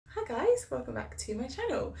guys, welcome back to my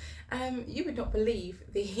channel. You would not believe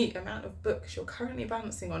the amount of books you're currently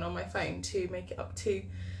balancing on my phone to make it up to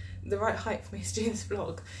the right height for me to do this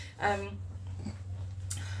vlog.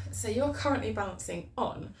 So you're currently balancing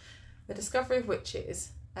on The Discovery of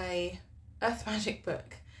Witches, a Earth Magic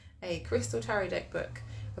book, a Crystal Tarot deck book,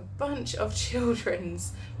 a bunch of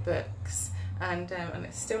children's books, and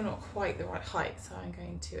it's still not quite the right height, so I'm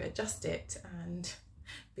going to adjust it and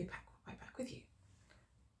be right back with you.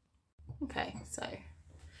 Okay, so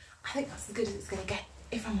I think that's as good as it's going to get,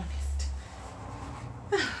 if I'm honest.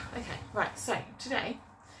 Okay, right, so today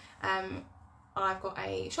I've got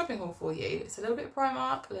a shopping haul for you. It's a little bit of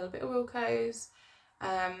Primark, a little bit of Wilko's.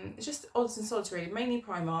 It's just odds and sods really, mainly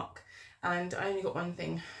Primark, and I only got one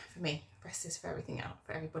thing for me. The rest is for everything else,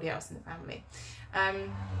 for everybody else in the family.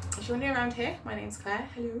 If you're new around here, my name's Claire.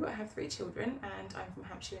 Hello, I have 3 children and I'm from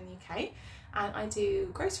Hampshire in the UK, and I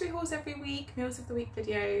do grocery hauls every week, meals of the week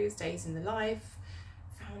videos, days in the life,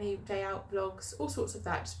 family day out vlogs, all sorts of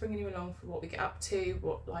that, just bringing you along for what we get up to,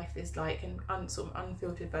 what life is like, and sort of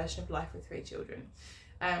unfiltered version of life with 3 children.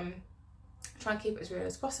 Try and keep it as real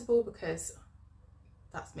as possible because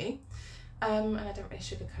that's me, and I don't really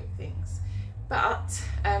sugarcoat things. But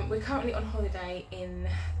we're currently on holiday in the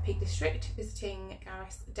Peak District visiting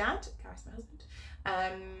Gareth's dad, Gareth's my husband,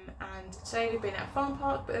 and today we've been at a farm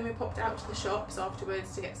park, but then we popped out to the shops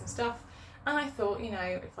afterwards to get some stuff, and I thought, you know,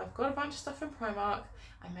 if I've got a bunch of stuff from Primark,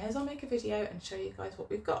 I may as well make a video and show you guys what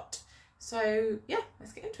we've got. So yeah,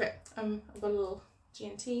 let's get into it. I've got a little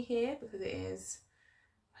G&T here because it is,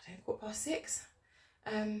 I don't know,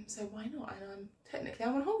 6:15, so why not, and technically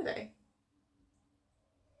I'm on holiday.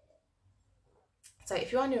 So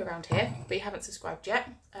if you are new around here but you haven't subscribed yet,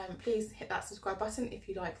 please hit that subscribe button if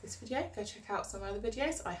you like this video. Go check out some other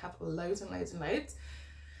videos. I have loads and loads and loads.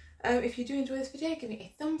 If you do enjoy this video, give me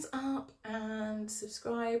a thumbs up and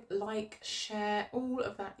subscribe, like, share, all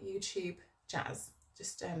of that YouTube jazz.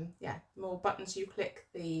 Just yeah, the more buttons you click,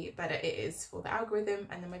 the better it is for the algorithm,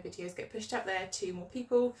 and then my videos get pushed out there to more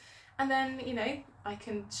people, and then, you know, I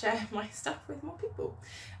can share my stuff with more people.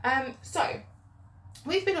 So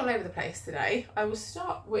we've been all over the place today. I will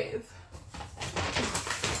start with,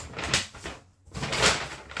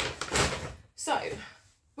 so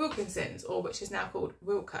Wilkinson's, or which is now called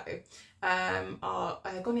Wilko, are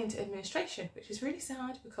gone into administration, which is really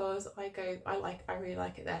sad because I really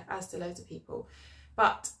like it there, as do loads of people.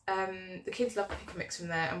 But the kids love the pick and mix from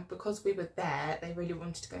there, and because we were there, they really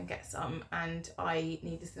wanted to go and get some, and I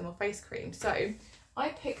needed some more face cream. So I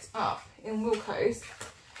picked up in Wilko's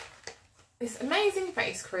this amazing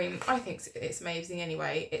face cream. I think it's amazing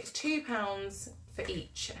anyway. It's £2 for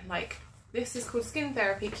each, and like, this is called Skin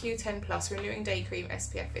Therapy Q10 Plus Renewing Day Cream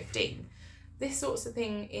SPF 15. This sorts of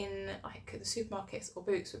thing in like the supermarkets or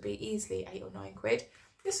Boots would be easily 8 or 9 quid.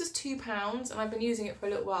 This was £2, and I've been using it for a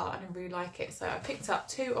little while and I really like it. So I picked up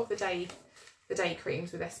 2 of the day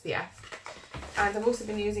creams with SPF, and I've also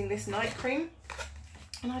been using this night cream,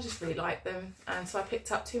 and I just really like them, and so I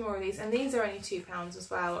picked up 2 more of these, and these are only £2 as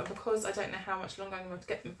well, and because I don't know how much longer I'm going to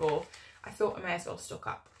get them for, I thought I may as well stock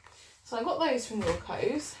up. So I got those from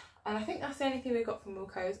Wilko's, and I think that's the only thing we got from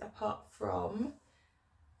Wilko's apart from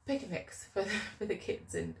pick and mix for the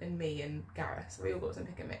kids and me and Gareth. So we all got some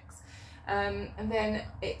pick and mix. And then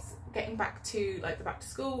it's getting back to like the back to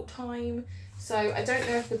school time, so I don't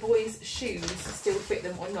know if the boys' shoes still fit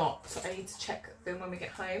them or not, so I need to check them when we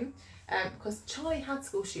get home, because Charlie had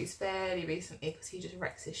school shoes fairly recently because he just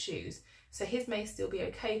wrecks his shoes, so his may still be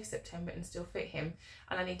okay for September and still fit him,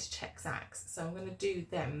 and I need to check Zach's, so I'm going to do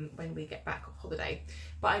them when we get back off holiday.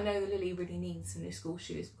 But I know that Lily really needs some new school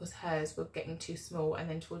shoes because hers were getting too small, and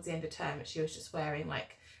then towards the end of term she was just wearing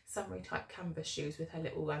like summery type canvas shoes with her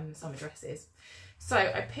little summer dresses. So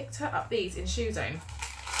I picked her up these in Shoe Zone.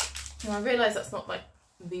 Now I realise that's not like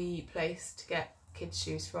the place to get kids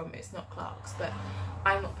shoes from, it's not Clark's, but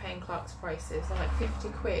I'm not paying Clark's prices. They're like 50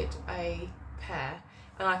 quid a pair,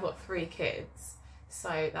 and I've got 3 kids,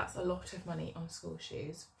 so that's a lot of money on school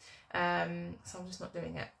shoes. So I'm just not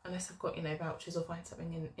doing it unless I've got, you know, vouchers or find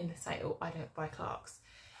something in the sale. I don't buy Clark's.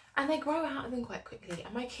 And they grow out of them quite quickly,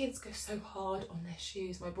 and my kids go so hard on their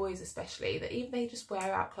shoes, my boys especially, that even they just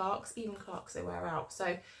wear out Clark's, even Clark's they wear out.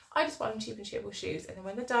 So I just buy them cheap and cheapable shoes, and then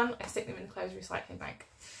when they're done, I stick them in the clothes recycling bank.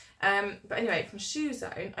 But anyway, from Shoe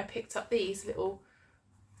Zone, I picked up these little,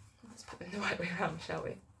 let's put them the right way around, shall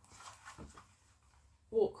we?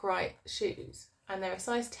 Walk Right shoes, and they're a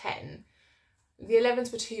size 10. The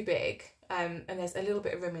 11s were too big, and there's a little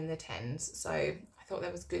bit of room in the 10s, so I thought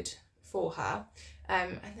that was good for her.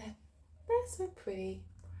 And they're so pretty.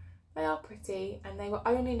 They are pretty, and they were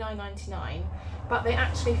only £9.99, but they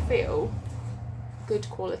actually feel good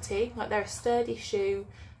quality. Like, they're a sturdy shoe,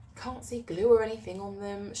 can't see glue or anything on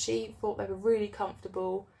them. She thought they were really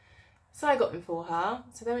comfortable, so I got them for her.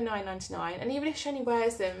 So they were £9.99, and even if she only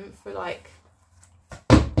wears them for like,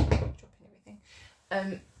 dropping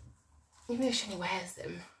everything, even if she only wears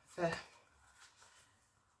them for,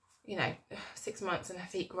 you know, 6 months and her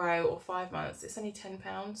feet grow, or 5 months, it's only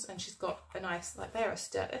 £10, and she's got a nice, like, they're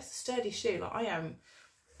a sturdy shoe. Like, I am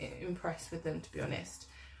impressed with them, to be honest.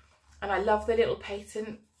 And I love the little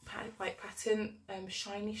patent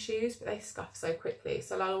shiny shoes, but they scuff so quickly,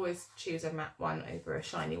 so I'll always choose a matte one over a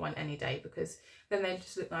shiny one any day, because then they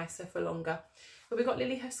just look nicer for longer. But we got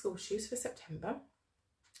Lily her school shoes for September.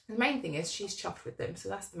 The main thing is she's chuffed with them, so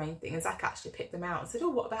that's the main thing. And Zach actually picked them out and said, oh,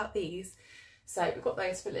 what about these? So we've got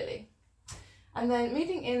those for Lily. And then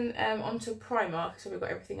moving in onto Primark, so we've got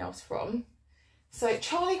everything else from. So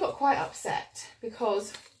Charlie got quite upset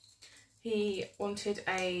because he wanted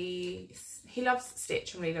he loves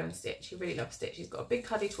Stitch from Lilo and Stitch. He really loves Stitch. He's got a big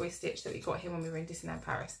cuddly toy Stitch that we got him when we were in Disneyland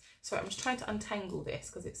Paris. So I'm just trying to untangle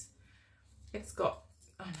this because it's got,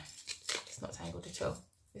 oh no, it's not tangled at all.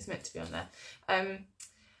 It's meant to be on there.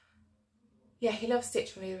 Yeah, he loves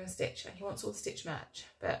Stitch from Lilo and Stitch, and he wants all the Stitch merch.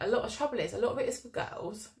 But a lot of trouble is, a lot of it is for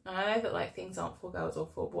girls. And I know that, like, things aren't for girls or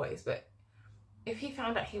for boys, but if he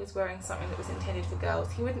found out he was wearing something that was intended for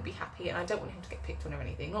girls, he wouldn't be happy, and I don't want him to get picked on or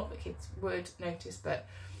anything. Not that kids would notice, but,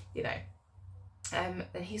 you know. Then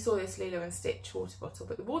he saw this Lilo and Stitch water bottle,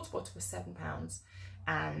 but the water bottle was £7,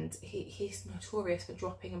 and he's notorious for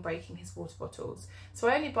dropping and breaking his water bottles. So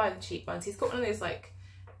I only buy the cheap ones. He's got one of those, like,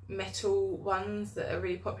 metal ones that are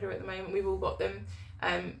really popular at the moment. We've all got them,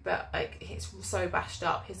 but, like, it's so bashed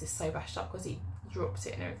up. His is so bashed up because he drops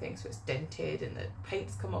it and everything, so it's dented and the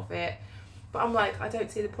paint's come off it. But I'm like, I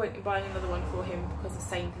don't see the point in buying another one for him because the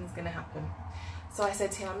same thing's going to happen. So I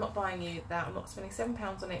said to him, I'm not buying you that. I'm not spending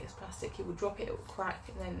 £7 on it. It's plastic. He will drop it, it will crack,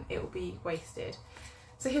 and then it will be wasted.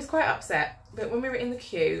 So he was quite upset. But when we were in the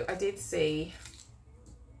queue, I did see,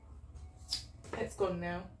 it's gone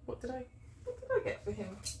now. What did I get for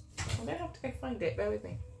him? I'm going to have to go find it. Bear with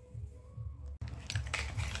me.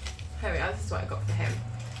 Here we are. This is what I got for him.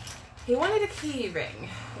 He wanted a key ring.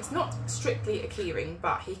 It's not strictly a key ring,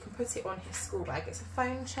 but he can put it on his school bag. It's a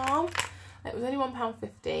phone charm. It was only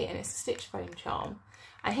 £1.50, and it's a Stitch phone charm.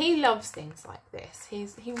 And he loves things like this.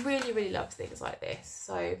 He really, really loves things like this.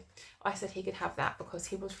 So I said he could have that because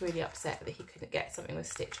he was really upset that he couldn't get something with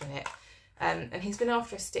Stitch on it. And he's been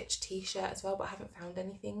after a Stitch t-shirt as well, but I haven't found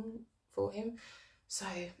anything for him. So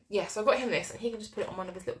yeah, so I got him this, and he can just put it on one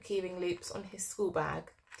of his little keyring loops on his school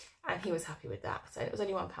bag. And he was happy with that. So it was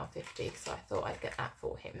only £1.50, so I thought I'd get that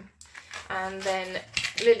for him. And then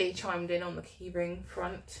Lily chimed in on the keyring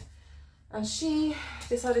front, and she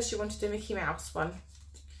decided she wanted a Mickey Mouse one.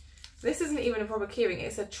 This isn't even a proper keyring,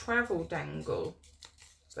 it's a travel dangle.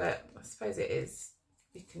 But I suppose it is,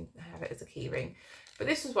 you can have it as a keyring. But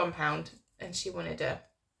this was £1, and she wanted a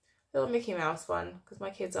little Mickey Mouse one because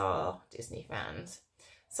my kids are Disney fans.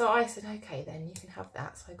 So I said, okay then, you can have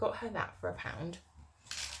that. So I got her that for £1.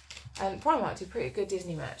 And Primark do pretty good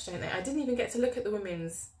Disney merch, don't they? I didn't even get to look at the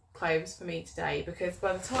women's clothes for me today because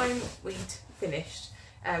by the time we'd finished,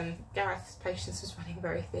 Gareth's patience was running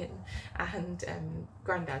very thin, and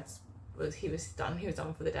Grandad's was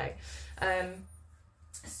done for the day.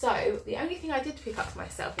 So the only thing I did pick up for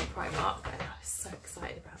myself in Primark, and I was so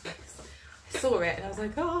excited about this. I saw it and I was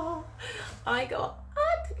like, oh, I got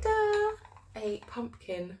a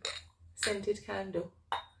pumpkin scented candle,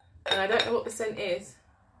 and I don't know what the scent is.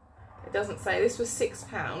 It doesn't say. This was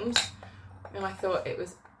 £6, and I thought it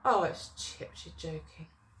was, oh, it's chipped. You're joking.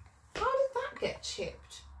 How did that get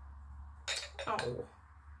chipped? Oh,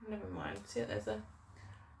 never mind. See, there's a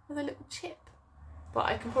little chip. But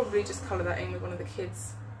I can probably just colour that in with one of the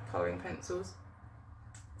kids' colouring pencils.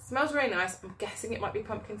 It smells really nice. I'm guessing it might be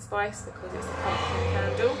pumpkin spice because it's a pumpkin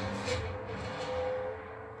candle.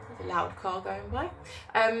 There's a loud car going by.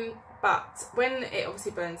 But when it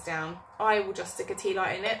obviously burns down, I will just stick a tea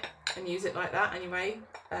light in it and use it like that anyway,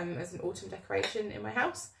 as an autumn decoration in my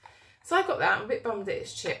house. So I got that. I'm a bit bummed that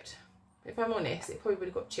it's chipped. If I'm honest, it probably would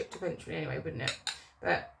have got chipped eventually anyway, wouldn't it?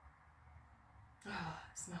 But, oh,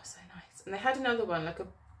 it smells so nice. And they had another one, like a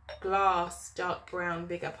glass, dark brown,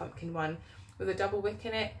 bigger pumpkin one with a double wick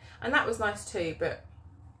in it. And that was nice too, but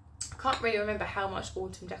I can't really remember how much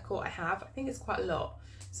autumn decor I have. I think it's quite a lot.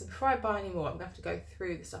 So before I buy any more, I'm going to have to go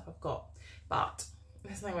through the stuff I've got. But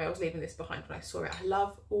there's no way I was leaving this behind when I saw it. I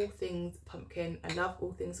love all things pumpkin. I love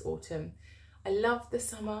all things autumn. I love the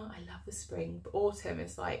summer. I love the spring. But autumn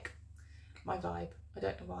is like my vibe. I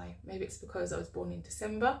don't know why. Maybe it's because I was born in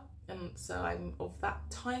December, and so I'm of that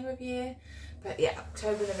time of year. But yeah,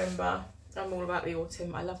 October, November, I'm all about the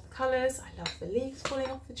autumn. I love the colours, I love the leaves falling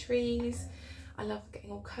off the trees, I love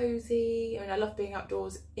getting all cosy. I mean, I love being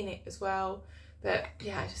outdoors in it as well, but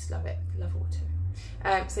yeah, I just love it. I love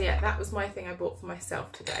autumn. So yeah, that was my thing I bought for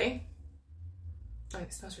myself today. And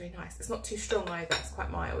it smells really nice. It's not too strong either, it's quite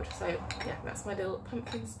mild. So yeah, that's my little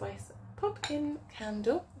pumpkin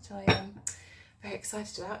candle, which I am very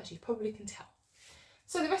excited about, as you probably can tell.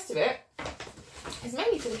 So the rest of it is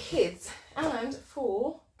mainly for the kids and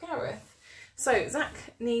for Gareth. So Zach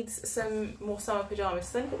needs some more summer pyjamas.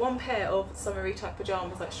 So I've only got one pair of summery type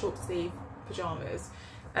pyjamas, like short sleeve pyjamas.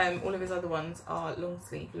 All of his other ones are long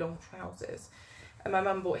sleeve, long trousers. And my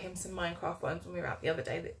mum bought him some Minecraft ones when we were out the other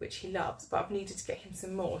day, which he loves, but I've needed to get him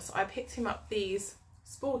some more. So I picked him up these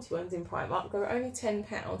sporty ones in Primark. They were only £10,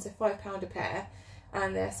 so £5 a pair,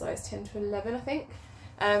 and they're size 10 to 11, I think.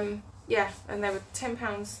 Yeah, and they were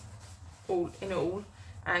 £10 all in all,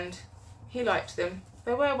 and he liked them.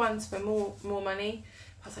 There were ones for more money.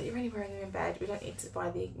 I was like, you're only wearing them in bed, we don't need to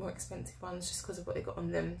buy the more expensive ones just because of what they got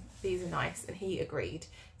on them. These are nice, and he agreed.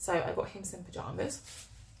 So I got him some pyjamas.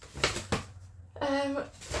 The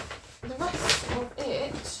rest of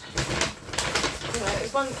it,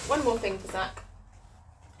 there's one more thing for Zach.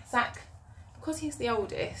 Zach, because he's the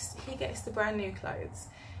oldest, he gets the brand new clothes,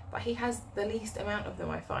 but he has the least amount of them,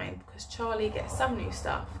 I find, because Charlie gets some new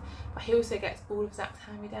stuff, but he also gets all of Zach's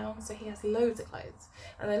hand-me-downs, so he has loads of clothes.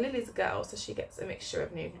 And then Lily's a girl, so she gets a mixture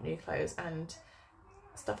of new clothes and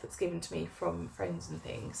stuff that's given to me from friends and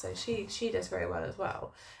things, so she does very well as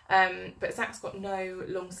well. But Zach's got no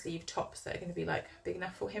long sleeve tops that are going to be like big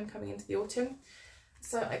enough for him coming into the autumn,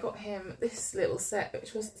 so I got him this little set,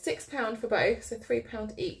 which was £6 for both, so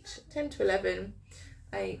 £3 each, 10 to 11,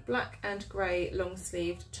 a black and grey long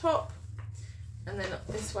sleeved top, and then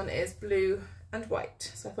this one is blue and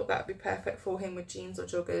white, so I thought that would be perfect for him with jeans or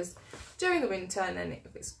joggers during the winter, and then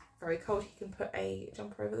if it's very cold he can put a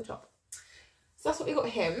jumper over the top. So that's what we got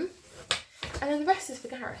him, and then the rest is for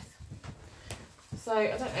Gareth. So I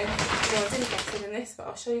don't know if anyone's interested in this, but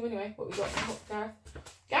I'll show you anyway what we got for Gareth.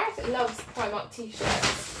 Gareth loves Primark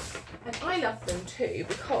t-shirts, and I love them too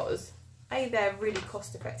because A, they're really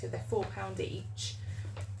cost effective, they're £4 each,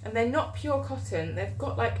 and they're not pure cotton, they've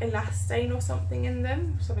got like elastane or something in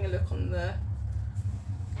them. Just having a look on the...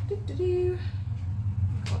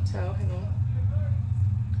 Can't tell, hang on.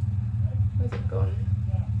 Where's it gone?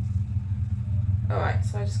 Alright,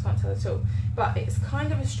 so I just can't tell at all. But it's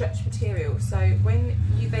kind of a stretch material, so when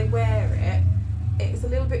they wear it, it's a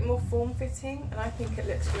little bit more form-fitting, and I think it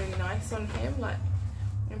looks really nice on him. Like,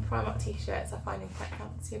 in Primark t-shirts, I find him quite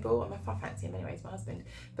fanciable. I fancy him anyway, he's my husband.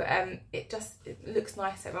 But it looks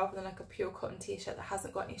nicer rather than like a pure cotton t-shirt that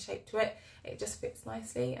hasn't got any shape to it. It just fits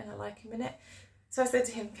nicely, and I like him in it. So I said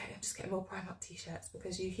to him, okay, just get more Primark t-shirts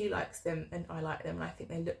because he likes them and I like them, and I think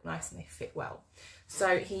they look nice and they fit well.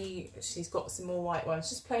 So she's got some more white ones,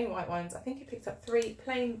 just plain white ones. I think he picked up 3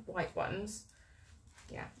 plain white ones,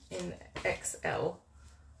 yeah, in XL.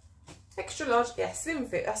 Extra large, yeah, slim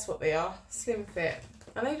fit, that's what they are, slim fit.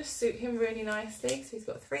 And they just suit him really nicely. So he's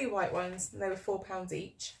got 3 white ones, and they were £4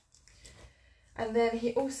 each. And then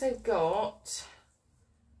he also got,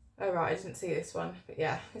 oh right, I didn't see this one, but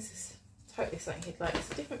yeah, this is totally something he'd like. It's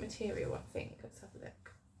a different material, I think. Let's have a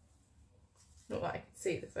look. Not that I could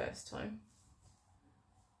see the first time.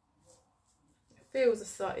 It feels a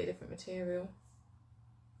slightly different material.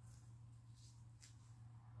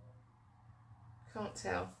 Can't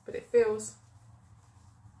tell, but it feels,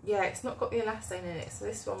 yeah, it's not got the elastane in it, so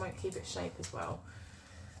this one won't keep its shape as well.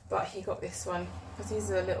 But he got this one because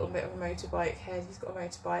he's a little bit of a motorbike head. He's got a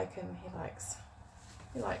motorbike and he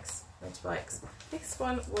likes motorbikes. This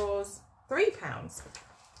one was £3, so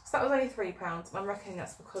that was only £3, and I'm reckoning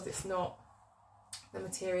that's because it's not, the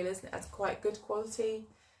material isn't as quite good quality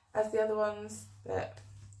as the other ones, but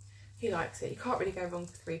he likes it. You can't really go wrong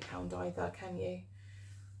with £3 either, can you?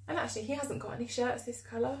 And actually he hasn't got any shirts this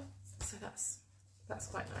colour, so that's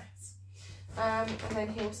quite nice. And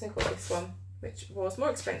then he also got this one, which was more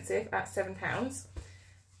expensive at £7,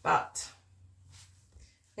 but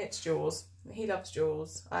it's Jaws. He loves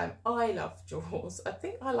Jaws. I love Jaws. I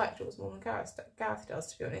think I like Jaws more than Gareth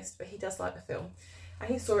does, to be honest, but he does like the film. And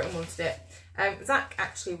he saw it and wanted it. Zach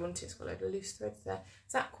actually wanted, it's got a load of loose threads there.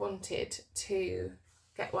 Zach wanted to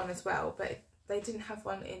get one as well, but they didn't have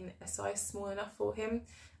one in a size small enough for him.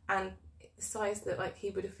 And the size that like he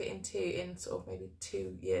would have fit into in sort of maybe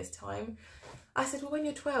 2 years' time. I said, well, when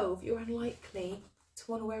you're 12, you're unlikely to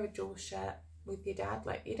want to wear a Jaws shirt with your dad.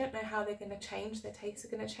 Like, you don't know how they're going to change, their tastes are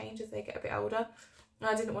going to change as they get a bit older, and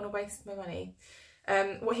I didn't want to waste my money.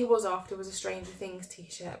 What he was after was a Stranger Things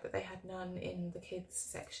t-shirt, but they had none in the kids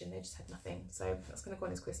section. They just had nothing, so that's going to go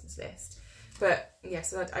on his Christmas list. But yeah,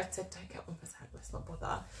 so I said don't get one for Sad, let's not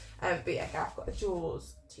bother. But yeah, Gareth got a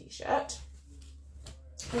Jaws t-shirt.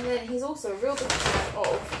 And then he's also a real big fan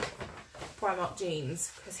of Primark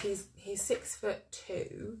jeans, because he's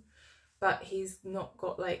 6'2", but he's not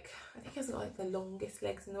got like, I think he hasn't got like the longest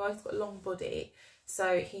legs in the world. He's got a long body,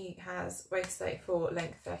 so he has waist 34,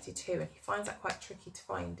 length 32, and he finds that quite tricky to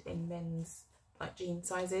find in men's like jean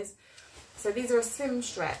sizes. So these are a slim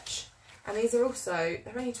stretch, and these are also,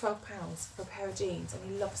 they're only £12 for a pair of jeans,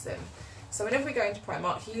 and he loves them. So whenever we go into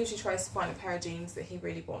Primark, he usually tries to find a pair of jeans that he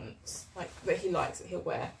really wants, like that he likes, that he'll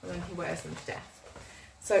wear, and then he wears them to death.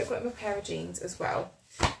 So I've got him a pair of jeans as well.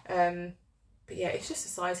 But yeah, it's just a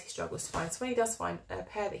size he struggles to find. So when he does find a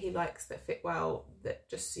pair that he likes that fit well, that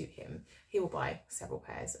just suit him, he will buy several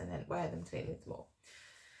pairs and then wear them till he needs more.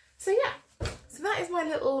 So yeah, so that is my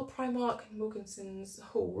little Primark and Wilkinson's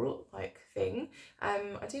haul like thing.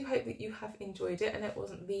 I do hope that you have enjoyed it, and it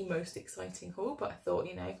wasn't the most exciting haul, but I thought,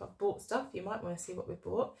 you know, if I've bought stuff, you might want to see what we've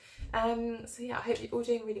bought. So yeah, I hope you're all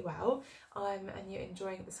doing really well, and you're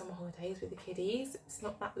enjoying the summer holidays with the kiddies. It's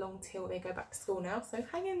not that long till they go back to school now, so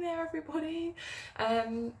hang in there, everybody.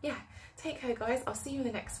 Yeah, take care, guys. I'll see you in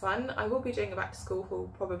the next one. I will be doing a back to school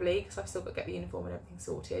haul probably, because I've still got to get the uniform and everything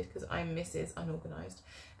sorted, because I'm Mrs. Unorganised.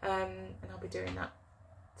 And I'll be doing that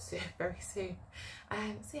very soon.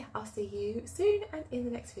 So yeah, I'll see you soon and in the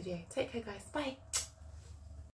next video. Take care, guys. Bye.